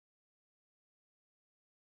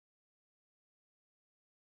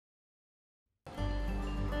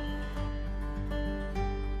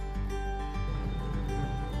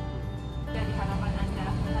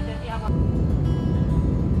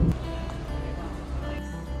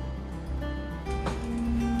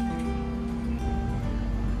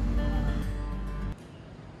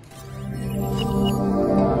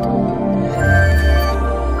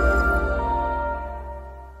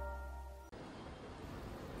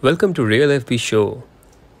Welcome to Real FB Show.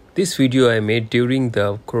 This video I made during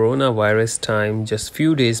the coronavirus time, just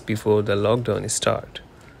few days before the lockdown start.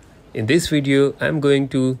 In this video, I'm going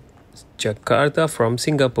to Jakarta from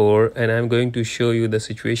Singapore, and I'm going to show you the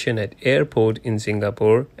situation at airport in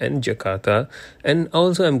Singapore and Jakarta, and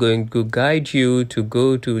also I'm going to guide you to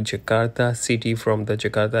go to Jakarta city from the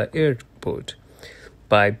Jakarta airport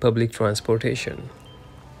by public transportation.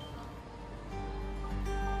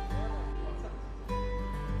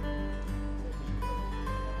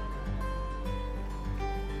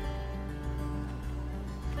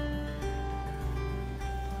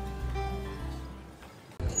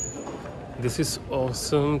 This is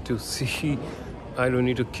awesome to see. I don't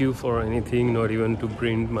need to queue for anything, not even to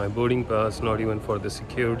print my boarding pass, not even for the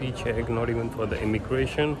security check, not even for the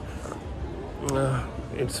immigration.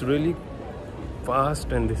 It's really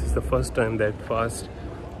fast, and this is the first time that fast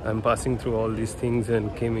I'm passing through all these things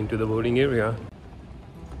and came into the boarding area.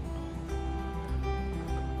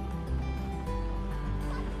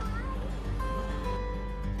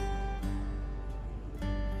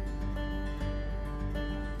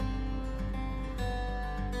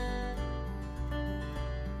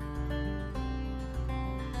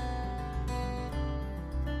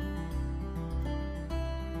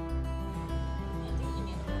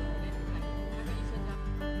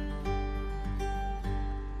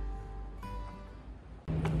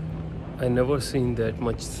 I never seen that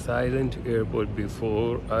much silent airport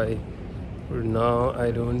before. Now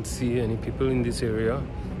I don't see any people in this area,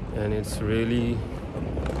 and it's really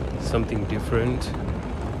something different.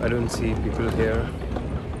 I don't see people here.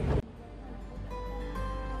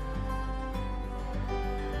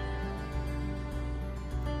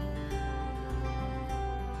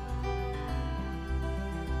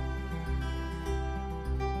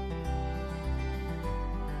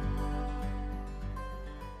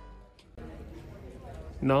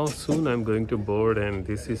 Now soon I'm going to board, and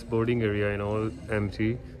this is boarding area and all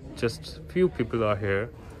empty. Just few people are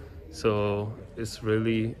here, so it's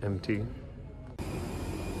really empty.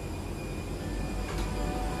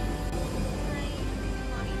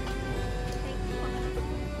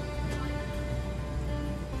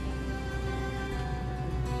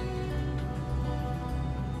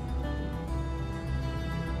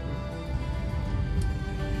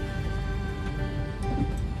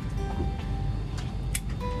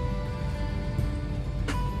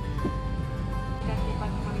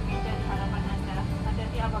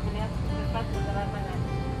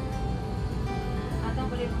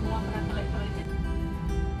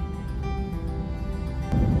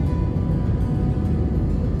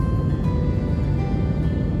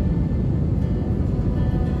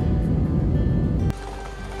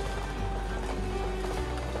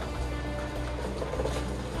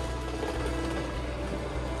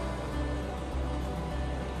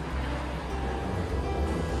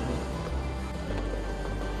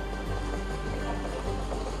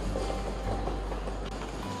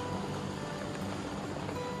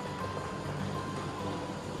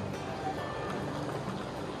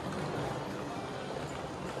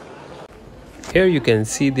 Here you can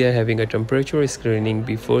see they are having a temperature screening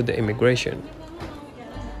before the immigration.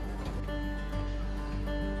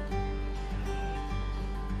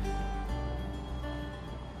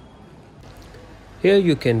 Here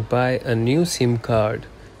you can buy a new SIM card,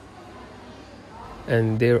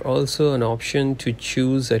 and there's also an option to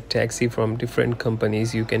choose a taxi from different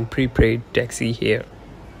companies. You can prepaid taxi here.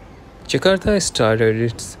 Jakarta started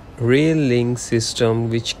its rail link system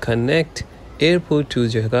which connect airport to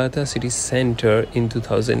Jakarta City Center in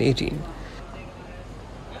 2018.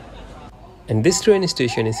 And this train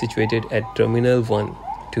station is situated at Terminal 1.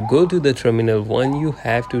 To go to the Terminal 1, you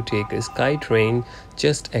have to take a Sky train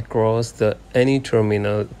just across the any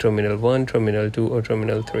terminal, Terminal 1, Terminal 2 or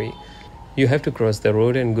Terminal 3. You have to cross the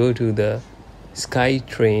road and go to the Sky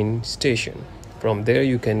train station. From there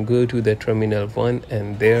you can go to the Terminal 1,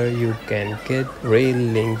 and there you can get rail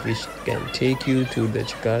link which can take you to the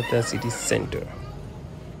Jakarta City Center.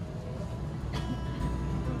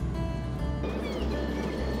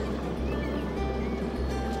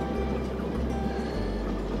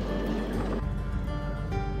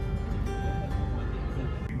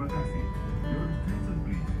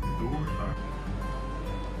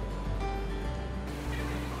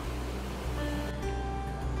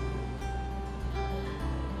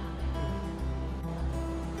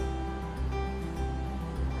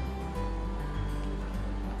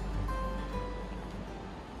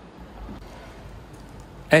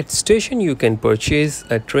 At station you can purchase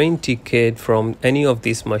a train ticket from any of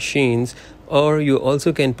these machines, or you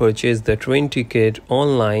also can purchase the train ticket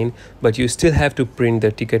online, but you still have to print the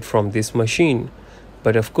ticket from this machine.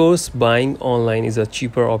 But of course, buying online is a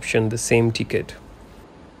cheaper option, the same ticket.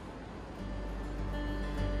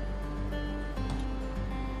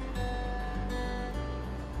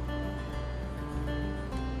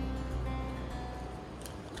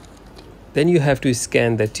 Then you have to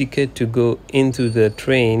scan the ticket to go into the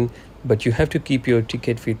train, but you have to keep your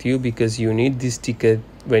ticket with you because you need this ticket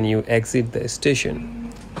when you exit the station.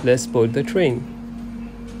 Let's board the train.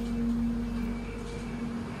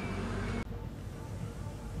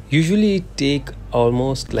 Usually it takes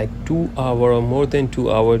almost like 2 hours or more than 2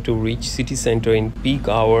 hours to reach city center in peak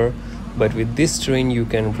hour, but with this train you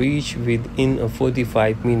can reach within a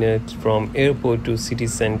 45 minutes from airport to city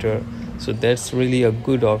center. So that's really a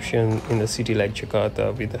good option in a city like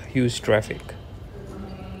Jakarta with a huge traffic.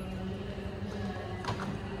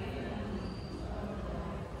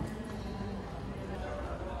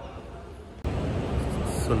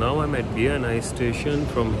 So now I'm at BNI station.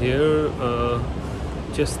 From here,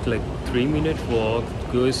 just like 3-minute walk,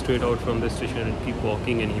 go straight out from the station and keep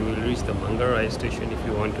walking and you will reach the Manggarai station. If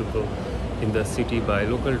you want to go in the city by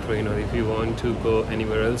local train, or if you want to go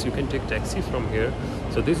anywhere else, you can take taxi from here.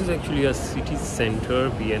 So this is actually a city center,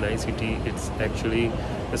 BNI city. It's actually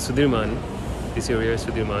a Sudirman. This area is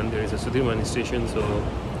Sudirman. There is a Sudirman station, so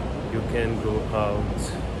you can go out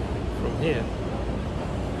from here.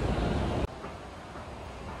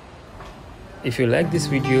 If you like this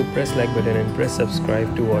video, press like button and press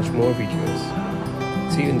subscribe to watch more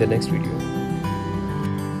videos. See you in the next video.